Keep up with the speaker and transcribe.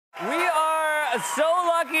We are so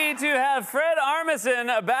lucky to have Fred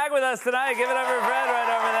Armisen back with us tonight. Give it up for Fred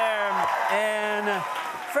right over there. And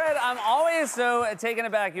Fred, I'm always so taken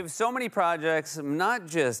aback. You have so many projects, not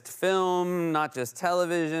just film, not just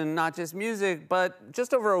television, not just music, but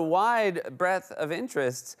just over a wide breadth of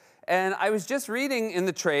interests. And I was just reading in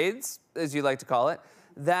the trades, as you like to call it,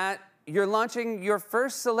 that you're launching your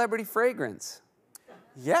first celebrity fragrance.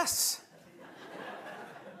 Yes.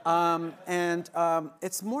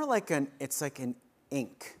 It's more like an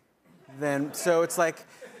ink. So it's like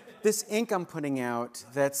this ink I'm putting out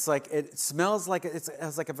that's like, it smells like, it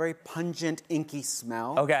has like a very pungent, inky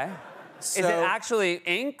smell. Okay. So, is it actually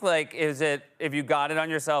ink? Like, is it, if you got it on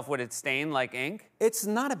yourself, would it stain like ink? It's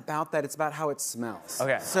not about that, it's about how it smells.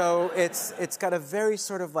 Okay. So it's got a very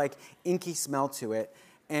sort of like inky smell to it,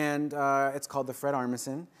 and it's called the Fred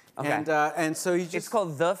Armisen. Okay. And so you just... It's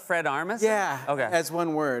called the Fred Armisen? Yeah, okay. as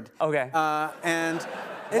one word. Okay.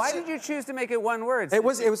 Why did you choose to make it one word? It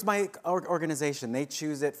was my organization. They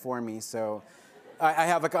choose it for me, so I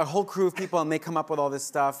have like a whole crew of people, and they come up with all this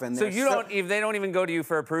stuff. And so they don't even go to you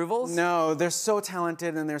for approvals? No, they're so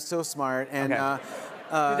talented and they're so smart. And okay.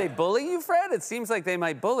 Do they bully you, Fred? It seems like they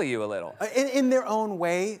might bully you a little. In their own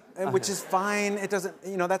way, which is fine. It doesn't,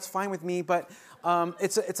 that's fine with me. But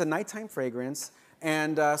it's a nighttime fragrance.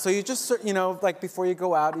 And so you just, like before you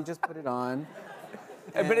go out, you just put it on.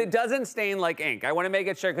 But it doesn't stain like ink. I want to make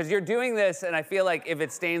it sure, because you're doing this, and I feel like if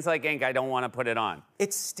it stains like ink, I don't want to put it on.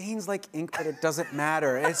 It stains like ink, but it doesn't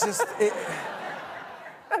matter. It's just, it's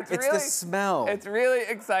the smell. It's really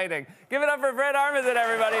exciting. Give it up for Fred Armisen,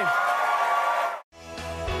 everybody.